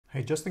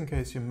Hey, just in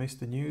case you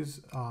missed the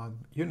news,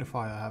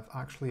 UniFi have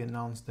actually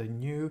announced a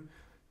new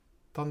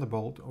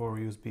Thunderbolt or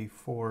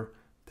USB4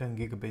 10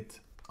 gigabit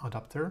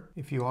adapter.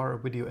 If you are a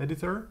video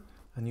editor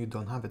and you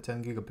don't have a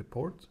 10 gigabit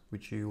port,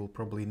 which you will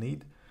probably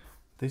need,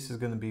 this is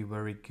going to be a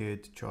very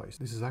good choice.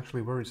 This is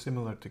actually very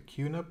similar to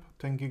QNAP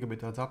 10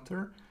 gigabit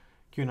adapter.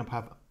 QNAP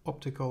have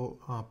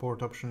optical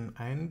port option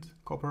and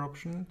copper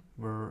option,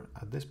 where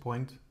at this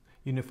point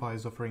UniFi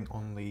is offering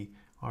only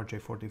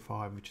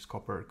RJ45, which is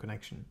copper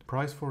connection.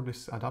 Price for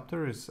this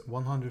adapter is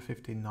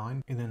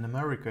 $159. In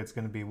America, it's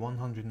going to be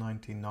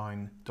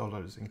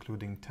 $199,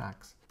 including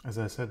tax. As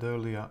I said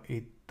earlier,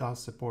 it does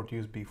support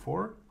USB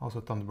 4,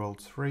 also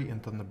Thunderbolt 3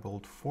 and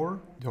Thunderbolt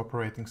 4. The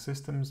operating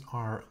systems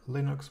are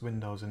Linux,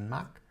 Windows and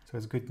Mac. So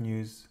it's good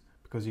news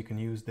because you can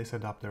use this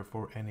adapter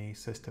for any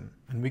system.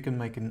 And we can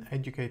make an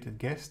educated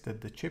guess that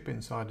the chip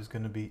inside is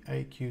going to be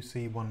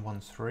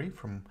AQC113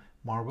 from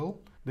Marvell.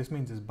 This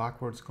means it's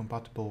backwards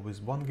compatible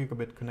with 1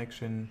 gigabit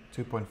connection,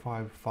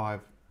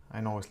 2.55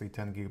 and obviously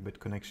 10 gigabit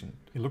connection.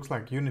 It looks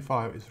like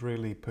UniFi is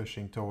really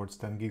pushing towards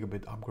 10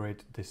 gigabit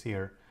upgrade this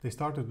year. They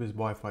started with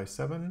Wi-Fi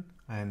 7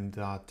 and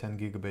 10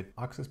 gigabit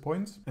access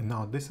points, and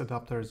now this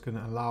adapter is going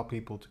to allow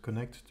people to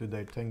connect to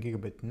their 10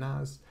 gigabit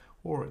NAS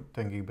or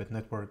 10 gigabit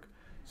network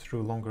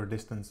through longer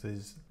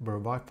distances where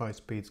Wi-Fi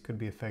speeds could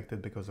be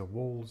affected because of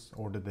walls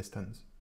or the distance.